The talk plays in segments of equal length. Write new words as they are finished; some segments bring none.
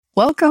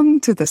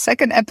Welcome to the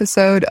second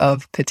episode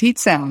of Petite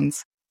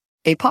Sounds,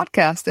 a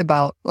podcast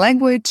about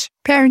language,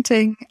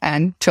 parenting,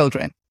 and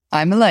children.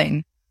 I'm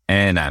Elaine.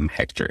 And I'm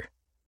Hector.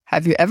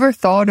 Have you ever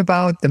thought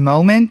about the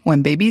moment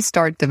when babies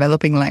start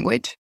developing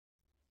language?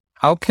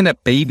 How can a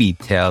baby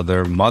tell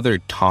their mother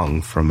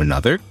tongue from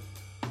another?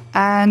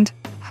 And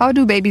how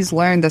do babies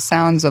learn the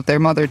sounds of their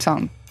mother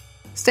tongue?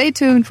 Stay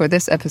tuned for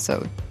this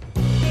episode.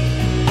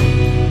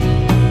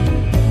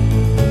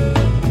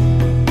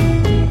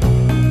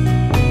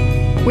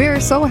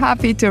 We're so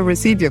happy to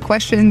receive your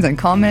questions and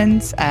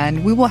comments,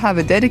 and we will have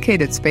a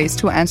dedicated space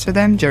to answer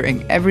them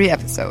during every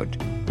episode.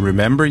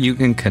 Remember, you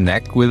can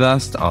connect with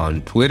us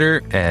on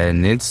Twitter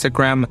and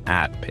Instagram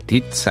at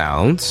Petite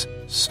Sounds.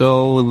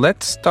 So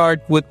let's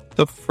start with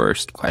the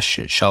first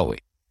question, shall we?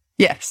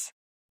 Yes.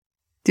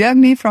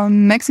 Diagni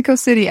from Mexico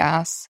City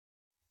asks,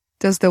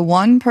 does the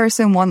one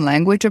person, one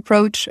language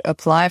approach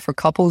apply for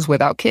couples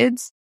without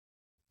kids?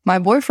 My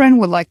boyfriend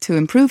would like to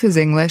improve his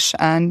English,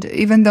 and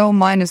even though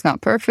mine is not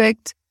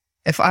perfect,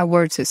 if I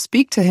were to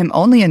speak to him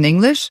only in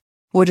English,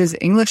 would his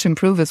English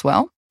improve as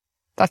well?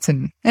 That's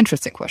an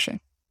interesting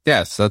question.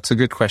 Yes, that's a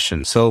good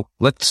question. So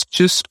let's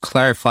just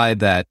clarify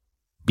that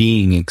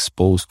being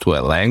exposed to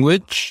a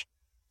language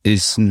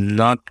is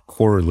not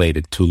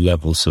correlated to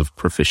levels of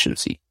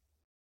proficiency.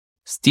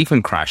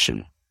 Stephen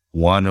Krashen,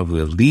 one of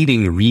the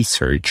leading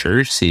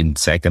researchers in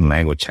second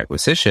language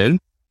acquisition,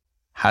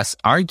 has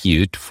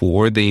argued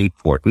for the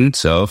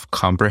importance of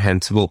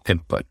comprehensible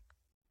input.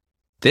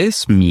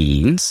 This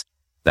means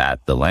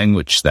that the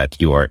language that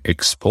you are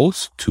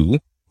exposed to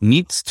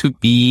needs to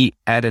be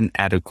at an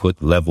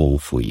adequate level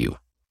for you.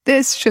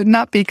 This should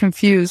not be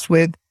confused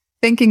with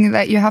thinking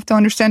that you have to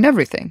understand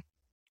everything.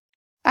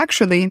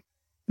 Actually,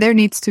 there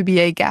needs to be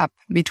a gap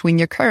between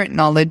your current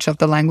knowledge of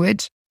the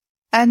language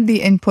and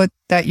the input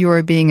that you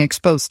are being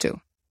exposed to.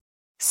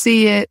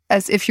 See it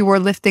as if you were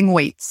lifting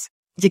weights.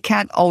 You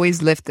can't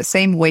always lift the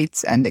same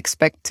weights and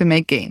expect to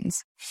make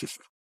gains.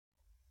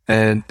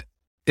 And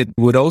it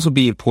would also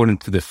be important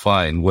to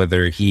define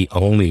whether he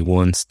only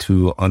wants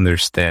to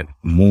understand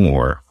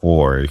more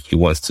or he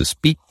wants to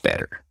speak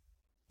better.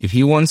 If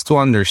he wants to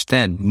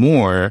understand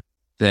more,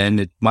 then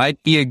it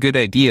might be a good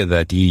idea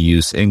that you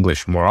use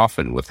English more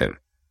often with him.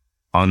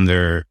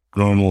 Under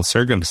normal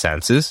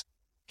circumstances,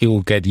 he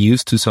will get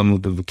used to some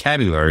of the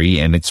vocabulary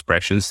and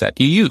expressions that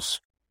you use.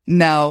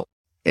 Now,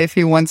 if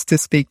he wants to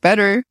speak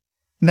better,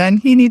 then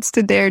he needs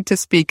to dare to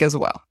speak as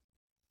well.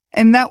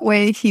 In that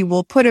way, he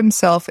will put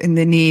himself in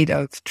the need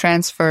of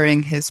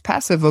transferring his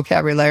passive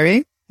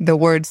vocabulary, the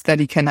words that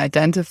he can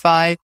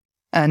identify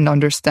and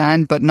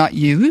understand but not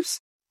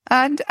use,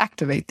 and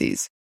activate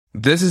these.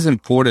 This is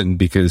important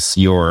because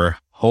your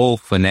whole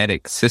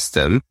phonetic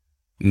system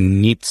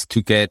needs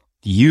to get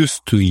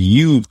used to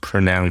you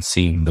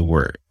pronouncing the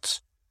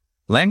words.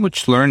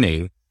 Language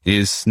learning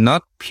is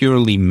not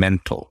purely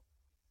mental.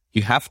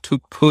 You have to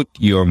put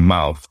your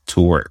mouth to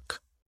work.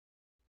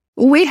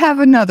 We have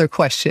another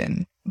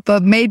question,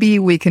 but maybe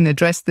we can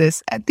address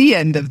this at the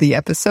end of the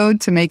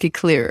episode to make it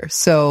clearer.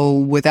 So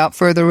without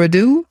further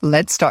ado,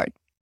 let's start.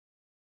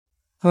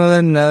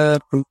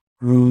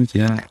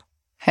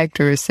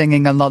 Hector is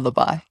singing a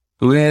lullaby.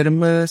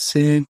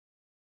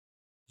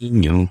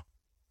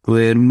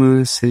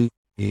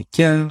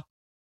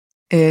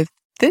 If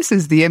this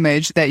is the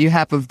image that you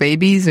have of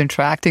babies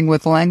interacting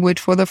with language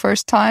for the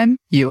first time,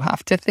 you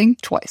have to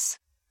think twice.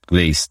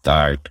 They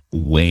start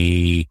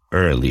way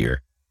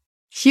earlier.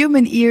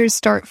 Human ears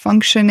start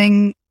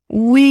functioning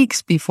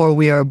weeks before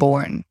we are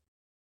born.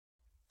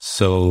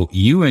 So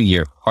you and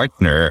your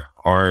partner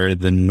are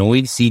the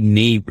noisy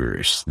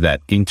neighbors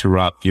that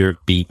interrupt your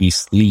baby's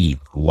sleep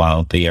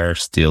while they are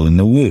still in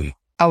the womb.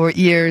 Our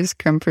ears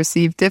can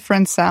perceive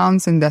different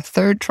sounds in the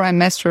third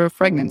trimester of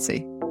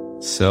pregnancy.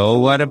 So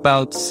what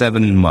about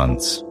 7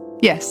 months?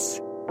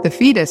 Yes, the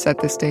fetus at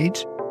this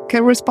stage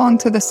can respond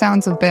to the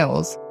sounds of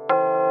bells.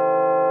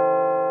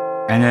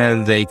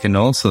 And they can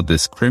also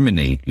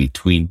discriminate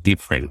between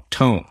different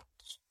tones.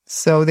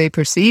 So they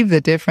perceive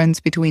the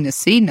difference between a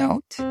C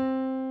note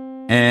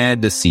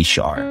and a C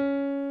sharp.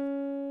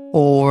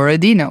 Or a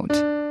D note.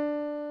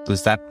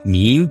 Does that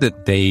mean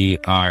that they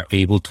are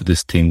able to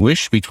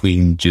distinguish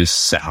between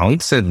just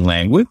sounds and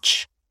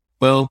language?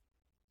 Well,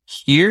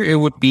 here it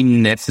would be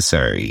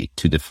necessary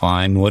to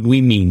define what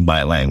we mean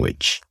by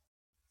language.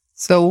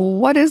 So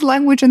what is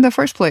language in the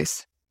first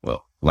place?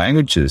 Well,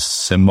 language is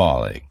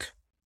symbolic.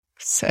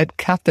 Said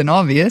Captain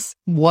Obvious.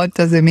 What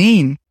does it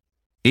mean?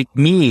 It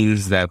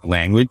means that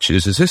language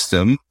is a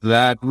system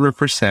that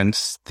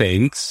represents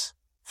things,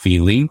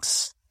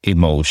 feelings,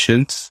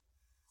 emotions,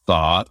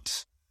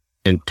 thoughts,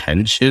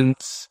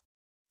 intentions.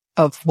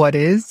 Of what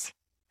is,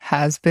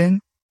 has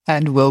been,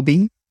 and will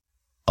be.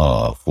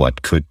 Of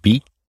what could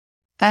be.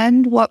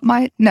 And what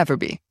might never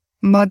be.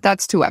 But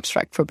that's too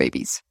abstract for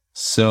babies.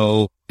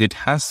 So it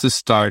has to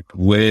start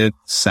with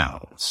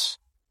sounds.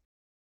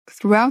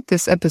 Throughout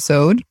this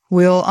episode,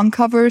 we'll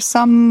uncover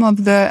some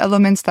of the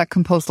elements that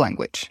compose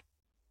language.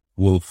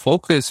 will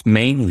focus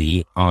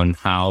mainly on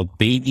how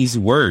babies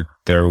work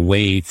their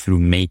way through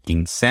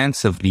making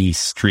sense of these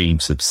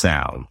streams of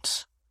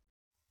sounds.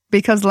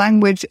 Because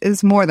language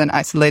is more than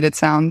isolated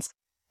sounds.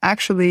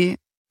 Actually,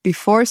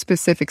 before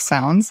specific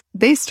sounds,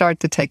 they start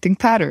detecting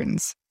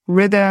patterns.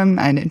 Rhythm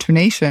and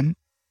intonation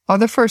are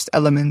the first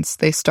elements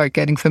they start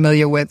getting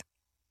familiar with,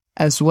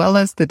 as well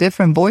as the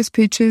different voice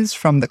pitches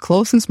from the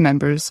closest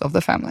members of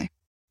the family.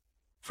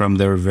 From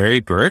their very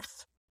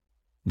birth,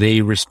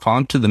 they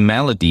respond to the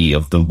melody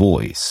of the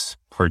voice,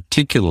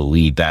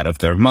 particularly that of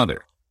their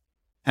mother.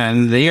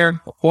 And they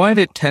are quite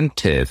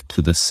attentive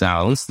to the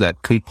sounds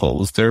that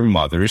compose their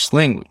mother's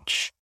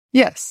language.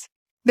 Yes,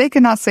 they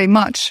cannot say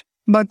much,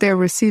 but they're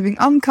receiving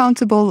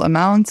uncountable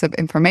amounts of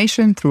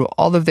information through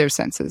all of their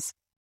senses.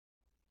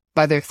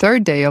 By their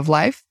third day of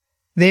life,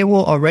 they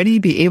will already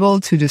be able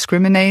to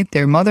discriminate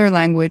their mother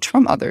language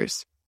from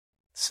others.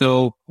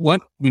 So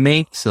what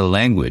makes a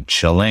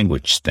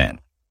language then?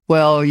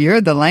 Well,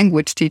 you're the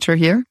language teacher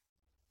here.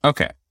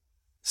 Okay.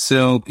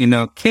 So in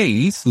our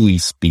case, we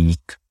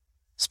speak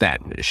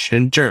Spanish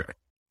and German.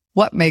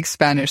 What makes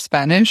Spanish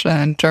Spanish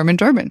and German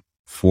German?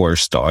 For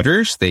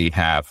starters, they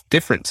have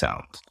different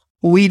sounds.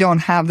 We don't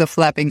have the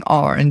flapping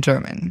R in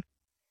German.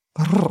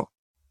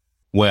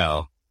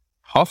 Well,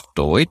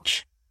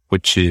 Hochdeutsch,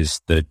 which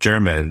is the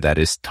German that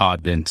is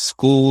taught in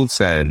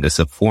schools and as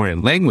a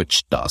foreign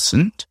language,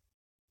 doesn't.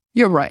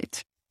 You're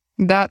right.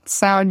 That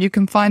sound you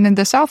can find in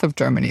the south of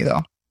Germany,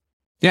 though.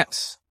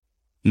 Yes.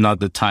 Not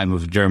the type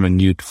of German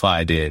you'd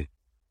find in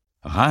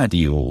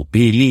Radio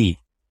Billy.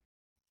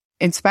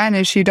 In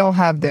Spanish, you don't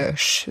have the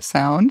sh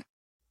sound.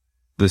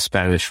 The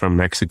Spanish from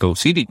Mexico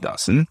City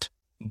doesn't.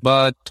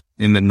 But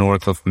in the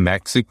north of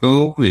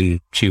Mexico,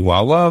 in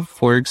Chihuahua,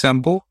 for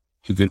example,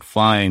 you can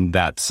find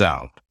that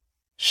sound.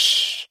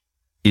 Sh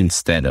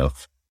instead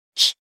of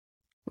ch.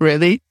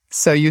 Really?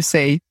 So you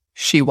say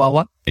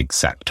Chihuahua?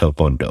 Exacto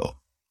mundo.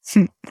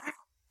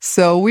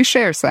 So we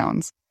share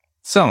sounds.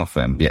 Some of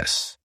them,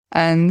 yes.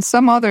 And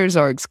some others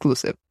are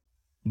exclusive.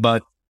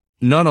 But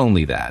not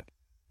only that,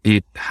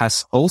 it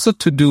has also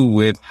to do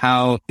with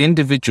how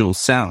individual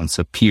sounds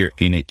appear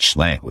in each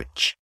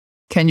language.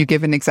 Can you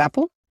give an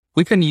example?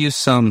 We can use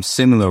some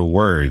similar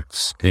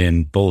words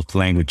in both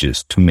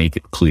languages to make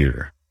it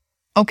clearer.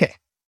 Okay.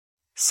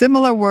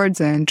 Similar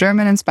words in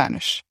German and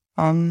Spanish.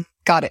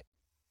 Got it.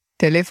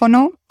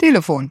 Teléfono,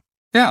 teléfono.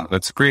 Yeah,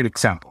 that's a great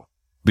example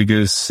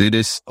because it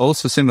is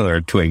also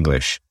similar to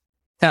English.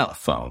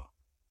 Telephone.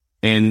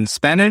 In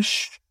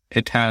Spanish,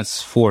 it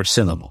has 4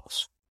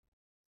 syllables.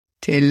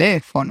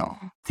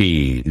 Teléfono.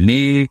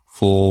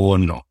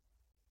 Teléfono.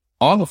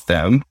 All of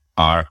them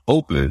are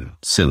open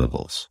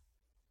syllables.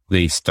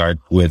 They start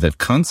with a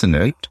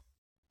consonant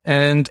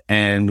and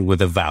end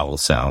with a vowel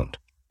sound.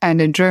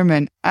 And in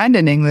German and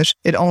in English,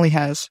 it only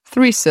has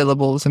 3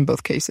 syllables in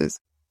both cases.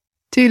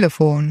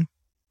 Telefon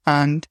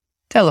and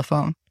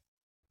telephone.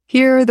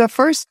 Here, the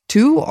first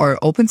 2 are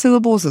open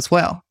syllables as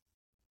well.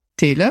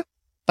 Tele,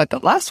 but the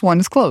last one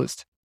is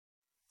closed.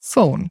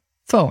 Phone,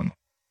 phone.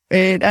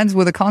 It ends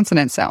with a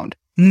consonant sound.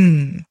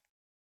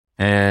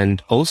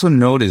 And also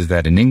notice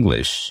that in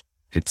English,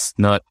 it's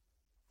not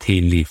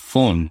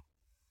telephone,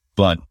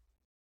 but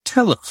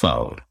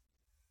telephone.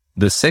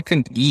 The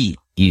second E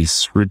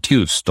is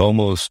reduced,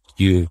 almost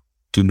you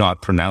do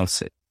not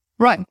pronounce it.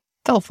 Right,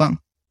 telephone.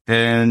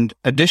 And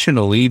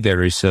additionally,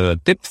 there is a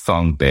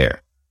diphthong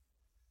there.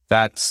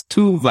 That's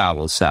 2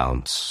 vowel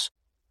sounds.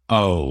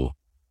 O,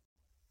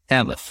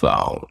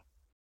 telephone.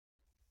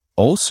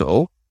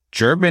 Also,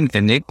 German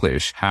and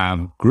English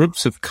have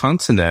groups of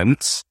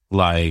consonants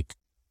like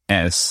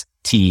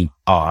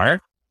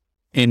STR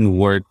in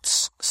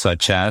words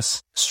such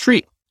as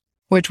street.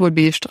 Which would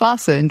be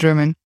Straße in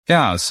German.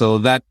 Yeah, so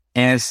that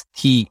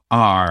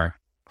STR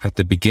at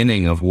the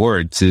beginning of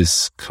words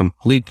is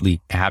completely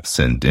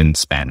absent in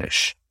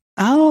Spanish.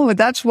 Oh,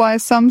 that's why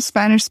some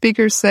Spanish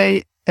speakers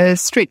say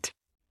street.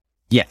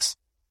 Yes,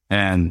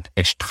 and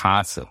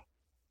Straße.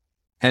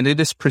 And it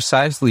is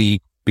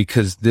precisely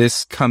because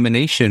this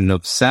combination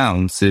of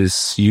sounds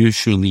is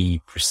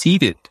usually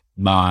preceded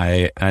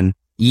by an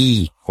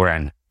E or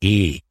an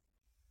E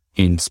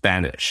in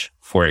Spanish.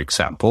 For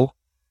example,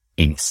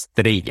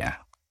 estrella,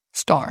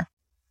 Star.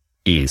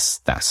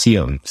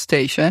 estación,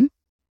 Station.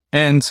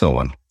 and so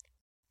on.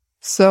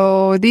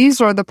 So these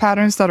are the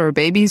patterns that our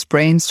babies'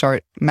 brains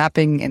start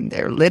mapping in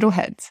their little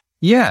heads.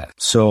 Yeah,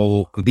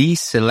 so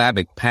these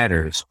syllabic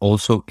patterns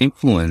also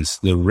influence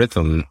the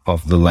rhythm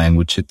of the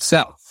language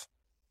itself.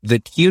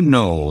 That you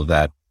know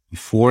that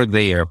before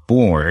they are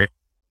born,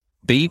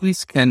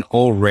 babies can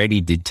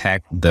already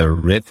detect the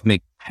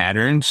rhythmic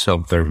patterns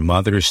of their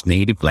mother's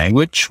native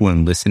language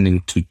when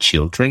listening to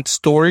children's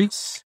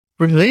stories?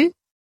 Really?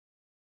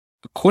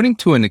 According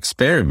to an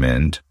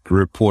experiment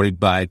reported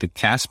by the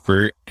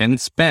Casper and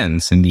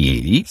Spence in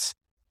the 80s,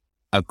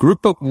 a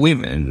group of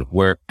women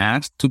were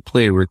asked to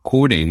play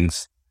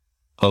recordings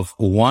of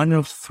one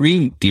of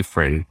 3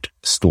 different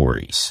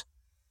stories.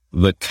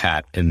 The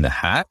Cat in the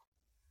Hat,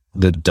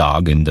 The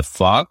Dog in the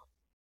Fog,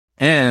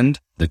 and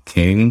The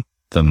King,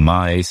 the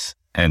Mice,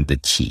 and the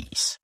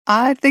Cheese.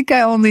 I think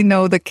I only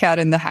know The Cat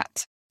in the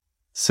Hat.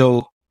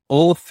 So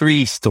all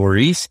three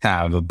stories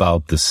have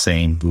about the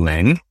same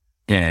length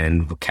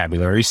and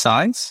vocabulary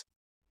size,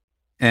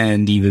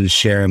 and even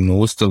share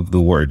most of the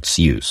words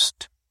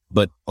used.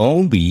 But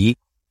only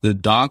The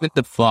Dog and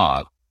the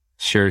Frog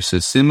shares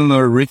a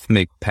similar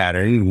rhythmic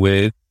pattern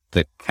with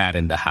The Cat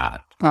in the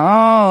Hat.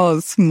 Oh,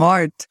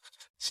 smart.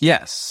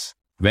 Yes,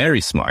 very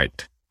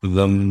smart.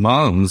 The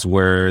moms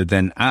were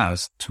then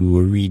asked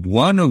to read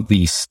one of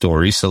these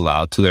stories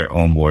aloud to their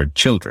onboard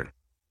children.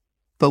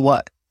 But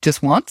what?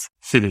 Just once?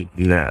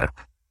 Nah,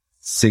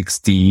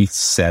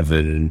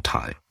 67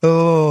 times.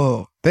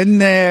 Oh, been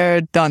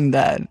there, done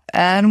that.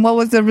 And what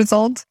was the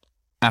result?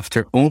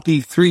 After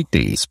only 3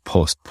 days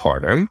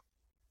postpartum,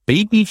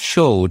 babies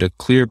showed a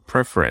clear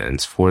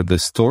preference for the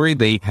story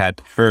they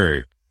had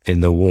heard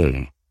in the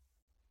womb.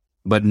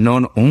 But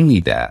not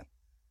only that,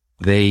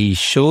 they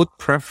showed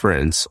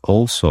preference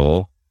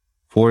also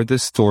for the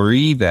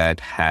story that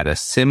had a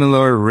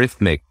similar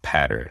rhythmic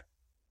pattern.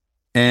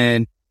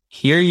 And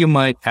here you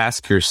might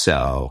ask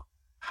yourself,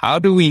 how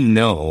do we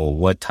know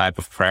what type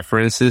of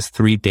preferences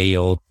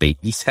 3-day-old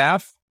babies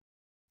have?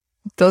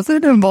 Does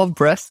it involve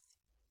breasts?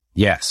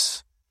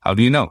 Yes. How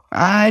do you know?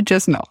 I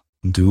just know.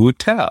 Do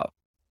tell.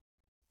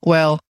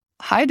 Well,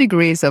 high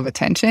degrees of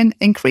attention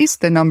increase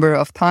the number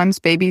of times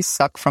babies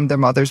suck from their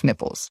mother's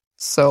nipples.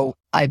 So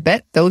I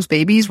bet those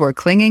babies were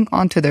clinging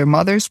onto their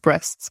mother's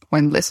breasts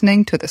when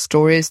listening to the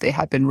stories they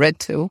had been read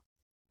to,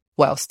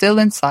 while still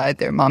inside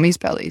their mommy's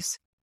bellies.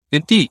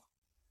 Indeed.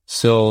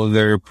 So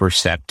their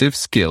perceptive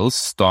skills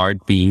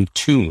start being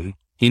tuned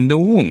in the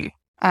womb.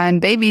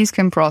 And babies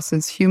can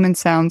process human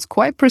sounds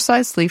quite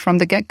precisely from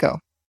the get-go.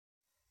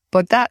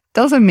 But that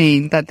doesn't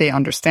mean that they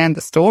understand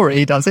the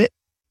story, does it?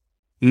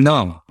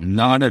 No,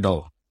 not at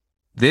all.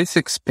 This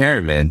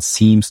experiment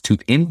seems to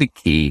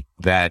indicate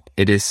that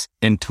it is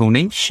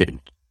intonation,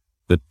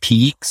 the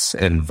peaks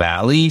and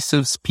valleys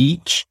of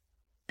speech,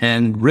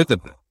 and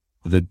rhythm,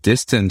 the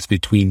distance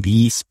between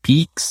these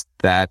peaks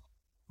that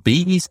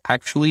babies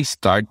actually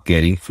start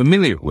getting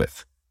familiar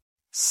with.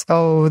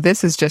 So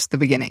this is just the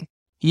beginning.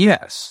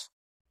 Yes.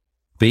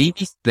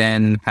 Babies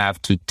then have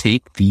to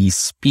take these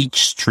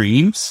speech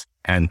streams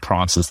and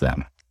process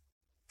them.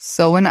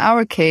 So in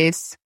our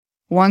case,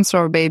 once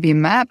our baby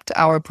mapped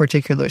our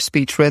particular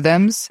speech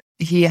rhythms,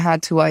 he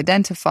had to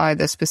identify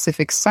the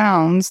specific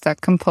sounds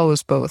that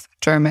compose both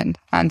German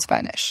and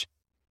Spanish.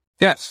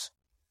 Yes.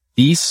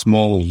 These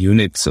small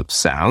units of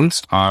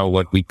sounds are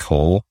what we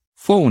call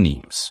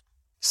phonemes.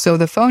 So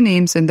the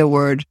phonemes in the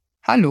word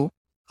hallo,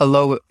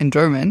 hello in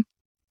German,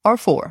 are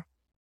 4.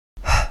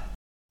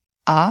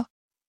 A,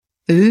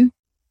 U,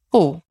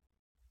 O.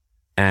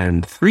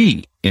 And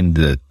 3 in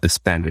the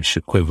Spanish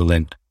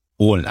equivalent,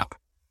 hola,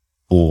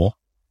 or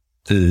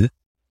a.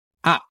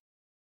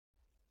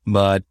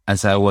 But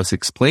as I was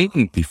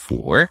explaining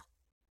before,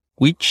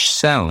 which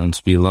sounds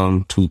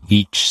belong to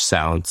each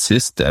sound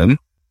system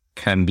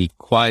can be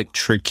quite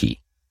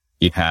tricky.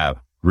 You have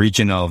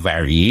regional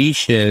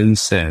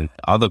variations and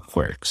other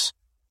quirks.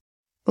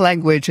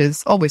 Language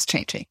is always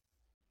changing.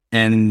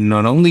 And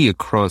not only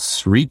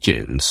across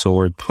regions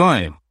or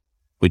time,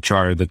 which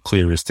are the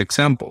clearest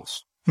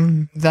examples.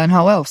 Then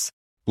how else?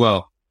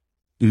 Well,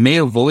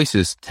 male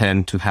voices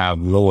tend to have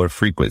lower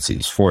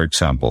frequencies, for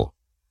example.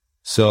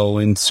 So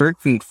in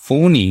certain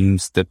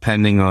phonemes,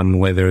 depending on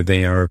whether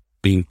they are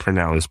being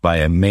pronounced by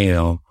a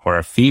male or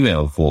a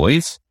female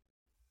voice,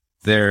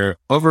 their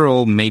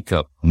overall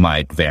makeup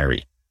might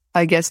vary.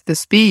 I guess the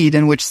speed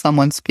in which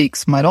someone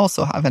speaks might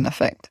also have an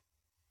effect.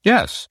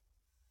 Yes.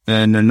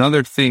 And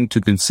another thing to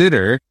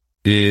consider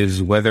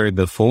is whether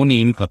the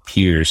phoneme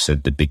appears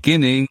at the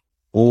beginning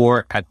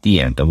or at the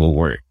end of a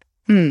word.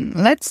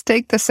 Let's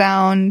take the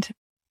sound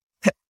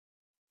P.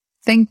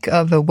 Think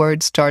of a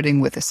word starting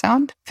with the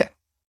sound P.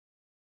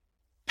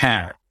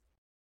 Pear.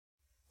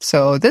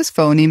 So this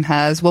phoneme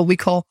has what we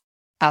call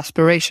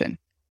aspiration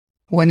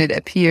when it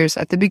appears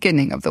at the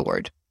beginning of the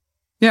word.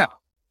 Yeah.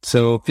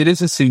 So it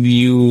is as if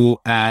you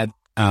add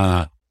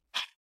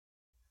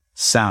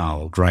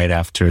sound right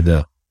after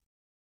the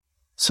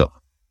so.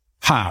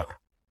 Par.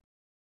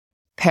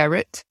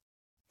 Parrot,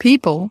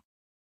 people,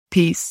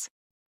 peace,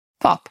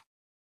 pop.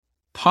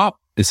 Pop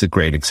is a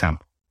great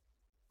example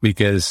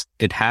because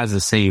it has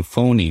the same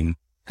phoneme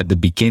at the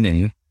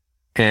beginning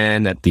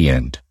and at the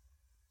end.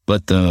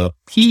 But the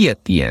P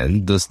at the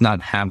end does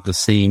not have the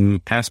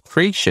same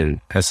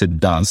aspiration as it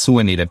does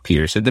when it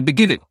appears at the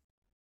beginning.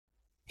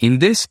 In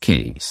this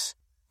case,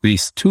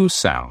 these two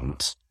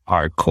sounds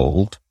are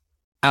called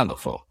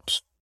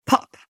allophones.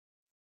 Pop.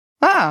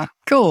 Ah,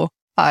 cool.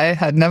 I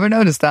had never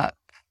noticed that.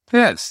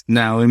 Yes.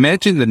 Now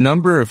imagine the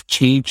number of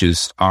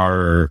changes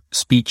our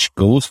speech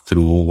goes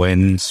through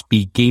when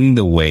speaking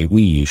the way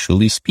we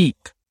usually speak.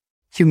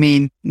 You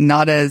mean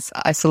not as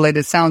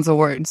isolated sounds or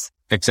words?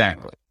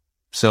 Exactly.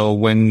 So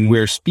when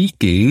we're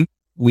speaking,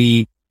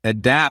 we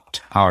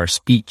adapt our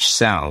speech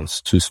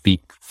sounds to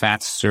speak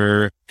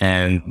faster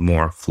and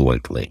more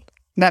fluently.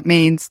 That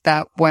means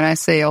that when I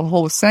say a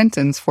whole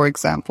sentence, for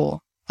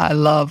example, I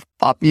love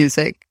pop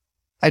music,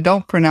 I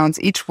don't pronounce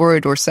each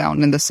word or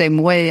sound in the same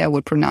way I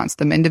would pronounce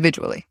them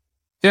individually.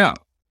 Yeah.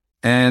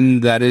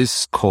 And that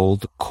is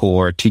called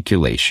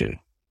co-articulation.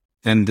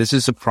 And this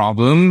is a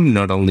problem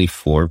not only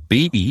for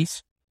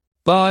babies,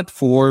 but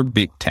for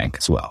big tech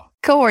as well.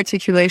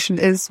 Co-articulation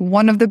is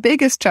one of the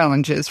biggest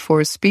challenges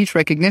for speech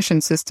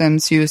recognition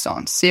systems used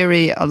on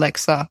Siri,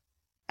 Alexa,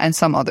 and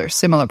some other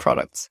similar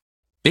products.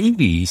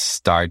 Babies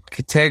start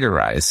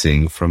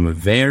categorizing from a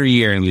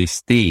very early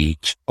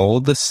stage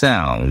all the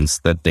sounds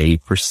that they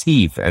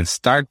perceive and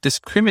start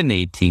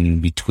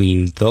discriminating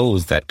between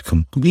those that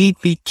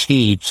completely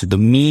change the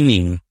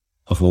meaning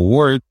of a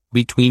word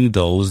between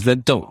those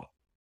that don't.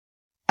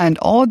 And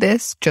all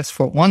this just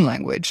for one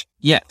language.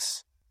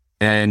 Yes.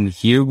 And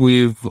here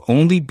we've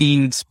only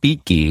been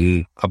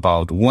speaking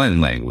about one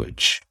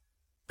language.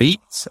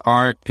 Babies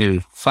are,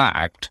 in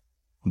fact,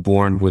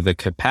 born with a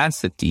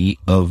capacity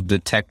of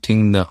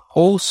detecting the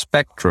whole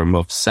spectrum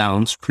of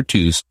sounds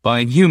produced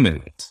by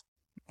humans.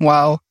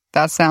 Wow,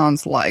 that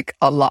sounds like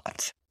a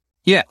lot.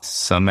 Yes,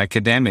 some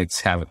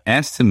academics have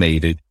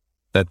estimated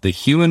that the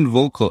human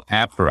vocal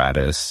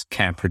apparatus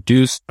can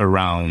produce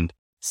around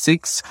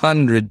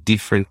 600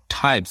 different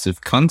types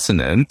of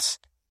consonants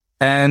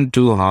and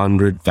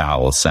 200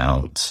 vowel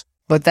sounds.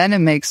 But then it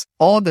makes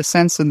all the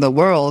sense in the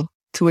world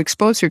to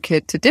expose your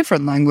kid to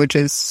different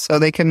languages so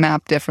they can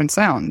map different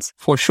sounds.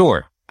 For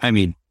sure. I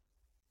mean,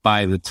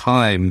 by the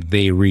time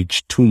they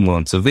reach 2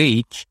 months of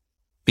age,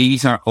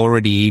 babies are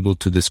already able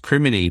to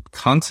discriminate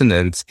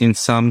consonants in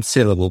some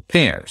syllable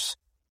pairs.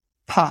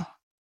 Pa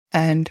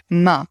and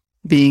ma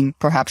being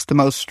perhaps the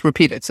most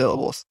repeated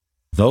syllables.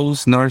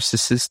 Those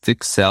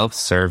narcissistic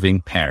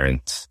self-serving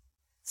parents.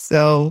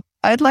 So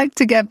I'd like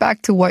to get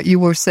back to what you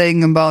were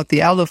saying about the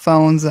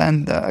allophones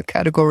and the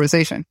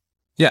categorization.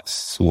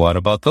 Yes, what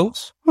about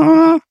those?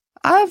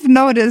 I've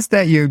noticed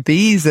that your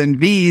B's and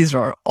V's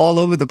are all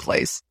over the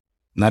place.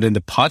 Not in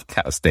the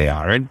podcast, they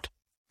aren't.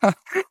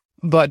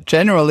 But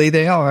generally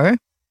they are,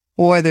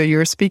 whether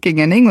you're speaking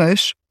in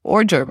English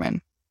or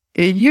German.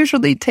 It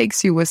usually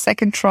takes you a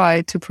second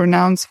try to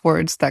pronounce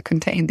words that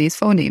contain these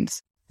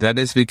phonemes. That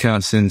is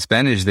because in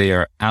Spanish they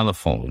are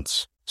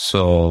allophones.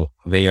 So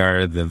they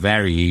are the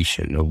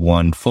variation of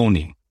one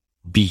phoneme,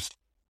 B.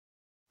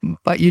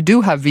 But you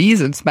do have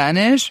V's in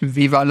Spanish,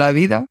 viva la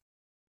vida.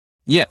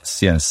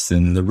 Yes,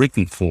 in the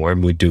written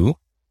form we do.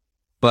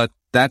 But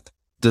that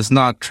does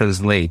not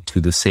translate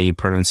to the same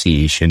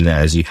pronunciation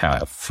as you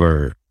have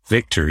for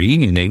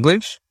victory in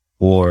English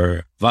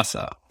or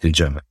Wasser in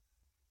German.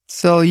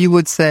 So you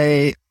would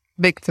say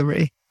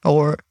victory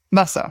or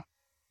Wasser,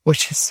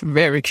 which is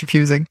very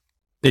confusing.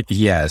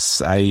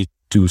 Yes, I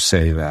do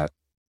say that.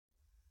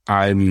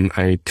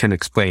 I can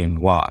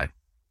explain why.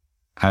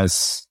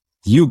 As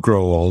you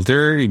grow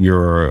older,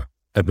 your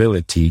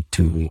ability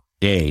to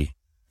A,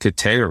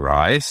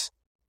 categorize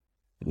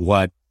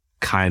what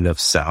kind of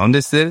sound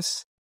is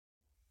this,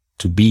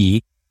 to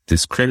B,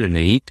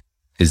 discriminate,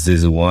 is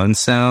this one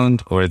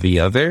sound or the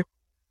other,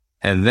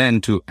 and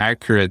then to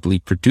accurately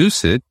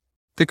produce it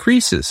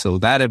decreases. So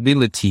that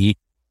ability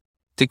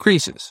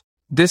decreases.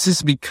 This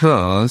is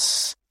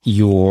because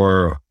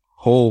your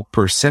whole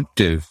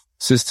perceptive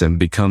system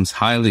becomes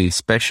highly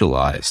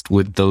specialized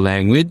with the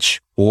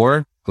language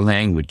or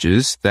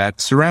languages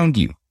that surround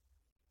you.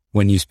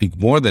 When you speak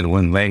more than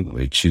one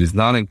language, it is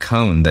not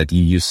uncommon that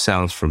you use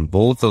sounds from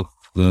both of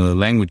the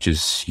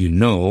languages you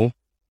know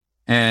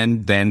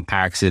and then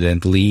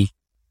accidentally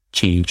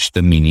change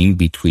the meaning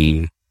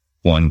between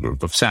one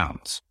group of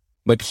sounds.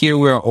 But here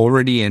we're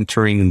already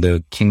entering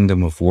the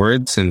kingdom of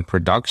words and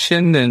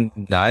production,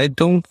 and I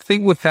don't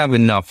think we have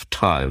enough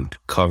time to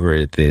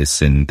cover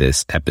this in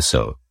this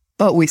episode.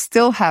 But we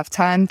still have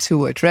time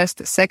to address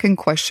the second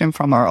question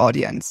from our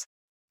audience.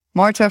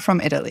 Marta from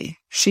Italy.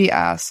 She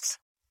asks,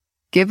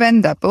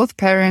 given that both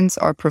parents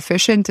are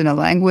proficient in a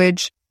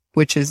language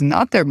which is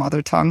not their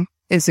mother tongue,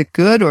 is it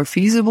good or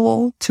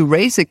feasible to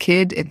raise a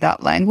kid in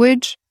that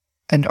language?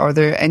 And are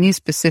there any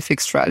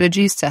specific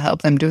strategies to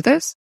help them do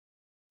this?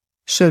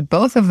 Should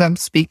both of them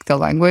speak the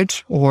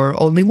language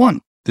or only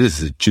one?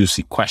 This is a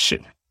juicy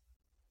question.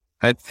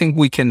 I think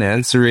we can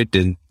answer it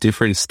in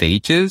different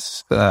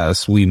stages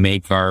as we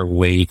make our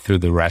way through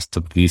the rest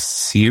of this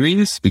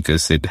series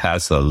because it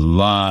has a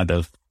lot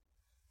of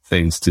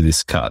things to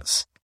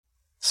discuss.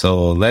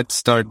 So let's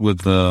start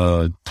with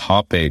the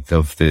topic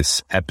of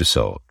this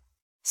episode.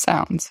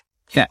 Sounds.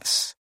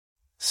 Yes.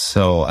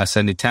 So as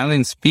an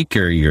Italian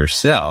speaker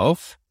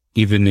yourself,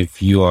 even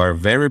if you are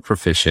very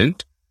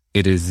proficient,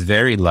 it is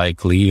very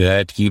likely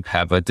that you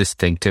have a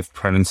distinctive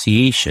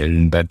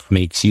pronunciation that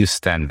makes you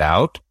stand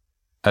out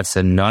as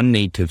a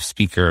non-native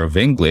speaker of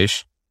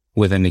English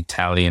with an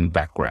Italian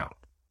background.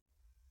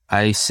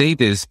 I say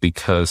this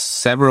because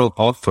several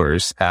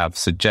authors have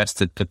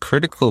suggested a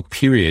critical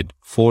period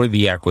for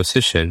the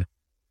acquisition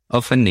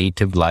of a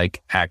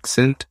native-like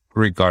accent,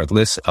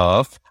 regardless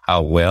of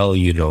how well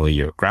you know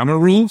your grammar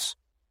rules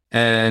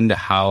and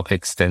how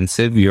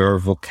extensive your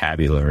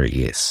vocabulary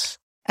is.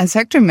 As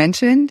Hector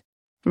mentioned,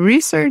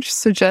 Research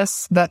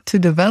suggests that to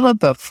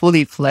develop a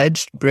fully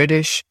fledged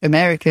British,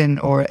 American,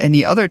 or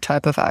any other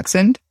type of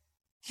accent,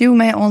 you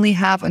may only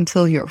have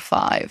until you're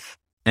 5.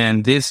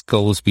 And this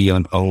goes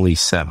beyond only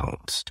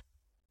sounds.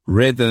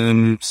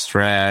 Rhythm,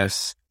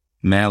 stress,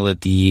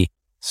 melody,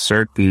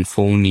 certain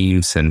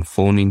phonemes and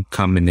phoneme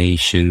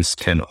combinations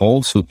can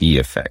also be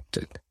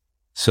affected.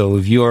 So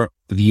if you're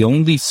the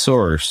only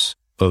source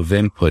of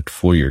input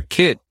for your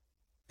kid,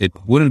 it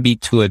wouldn't be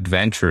too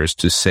adventurous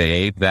to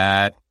say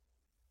that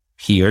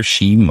he or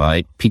she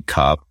might pick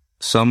up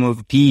some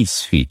of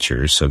these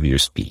features of your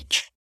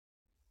speech.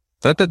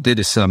 Not that it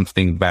is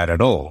something bad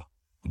at all,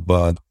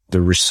 but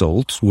the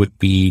results would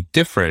be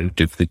different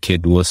if the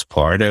kid was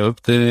part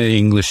of the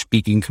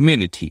English-speaking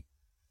community,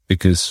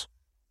 because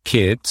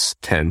kids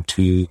tend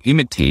to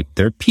imitate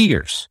their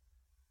peers.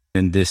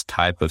 In this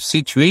type of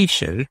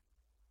situation,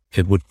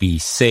 it would be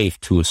safe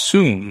to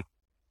assume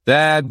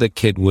that the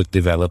kid would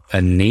develop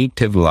a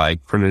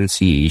native-like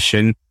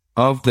pronunciation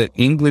of the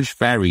English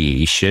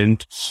variation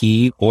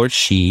he or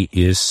she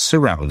is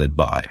surrounded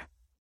by.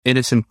 It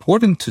is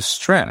important to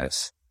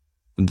stress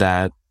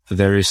that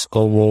there is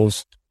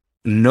almost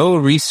no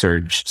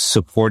research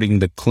supporting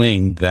the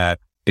claim that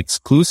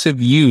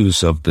exclusive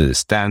use of the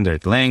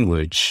standard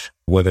language,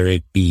 whether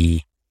it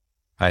be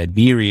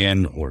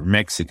Iberian or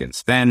Mexican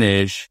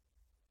Spanish,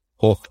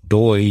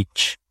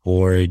 Hochdeutsch,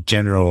 or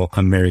general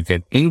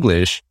American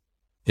English,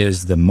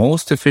 is the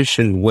most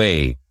efficient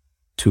way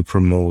to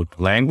promote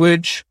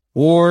language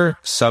or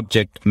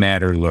subject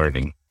matter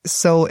learning.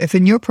 So if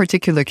in your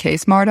particular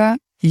case, Marta,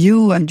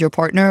 you and your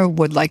partner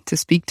would like to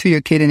speak to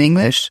your kid in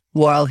English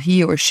while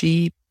he or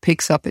she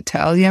picks up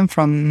Italian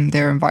from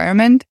their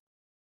environment,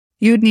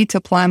 you'd need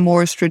to plan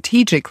more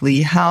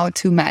strategically how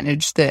to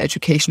manage the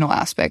educational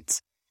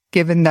aspects,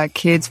 given that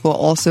kids will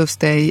also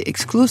stay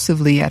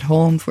exclusively at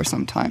home for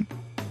some time.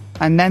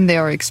 And then they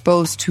are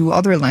exposed to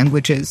other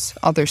languages,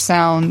 other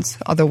sounds,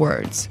 other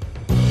words.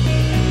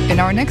 In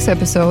our next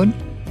episode,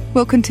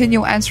 we'll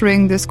continue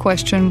answering this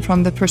question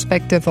from the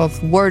perspective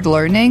of word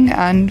learning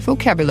and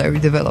vocabulary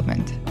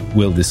development.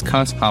 We'll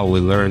discuss how we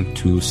learn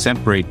to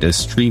separate the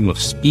stream of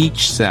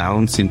speech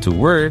sounds into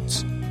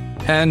words,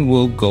 and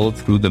we'll go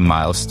through the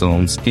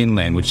milestones in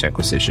language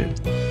acquisition,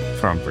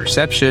 from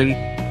perception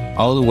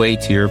all the way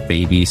to your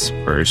baby's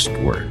first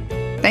word.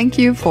 Thank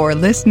you for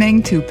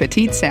listening to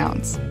Petite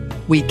Sounds.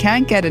 We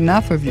can't get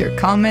enough of your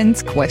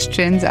comments,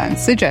 questions, and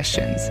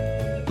suggestions.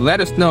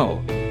 Let us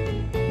know.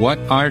 What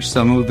are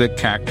some of the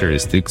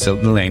characteristics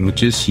of the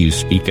languages you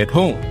speak at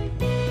home?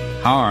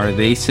 How are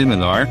they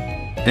similar,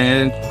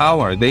 and how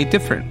are they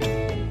different?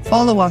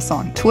 Follow us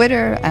on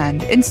Twitter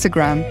and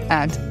Instagram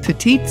at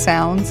Petite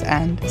Sounds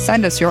and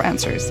send us your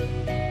answers.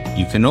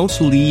 You can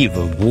also leave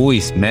a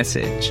voice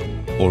message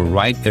or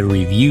write a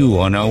review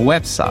on our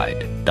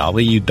website,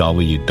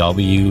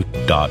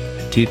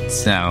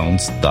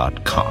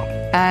 www.petitesounds.com.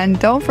 And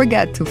don't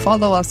forget to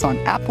follow us on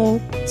Apple,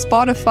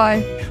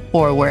 Spotify,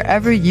 or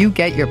wherever you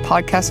get your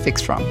podcast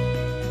fix from.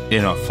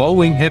 In our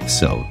following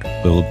episode,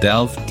 we'll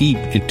delve deep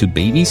into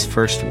baby's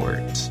first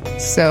words.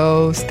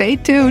 So stay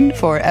tuned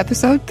for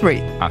episode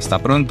 3. Hasta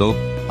pronto.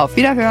 Auf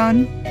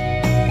Wiederhören.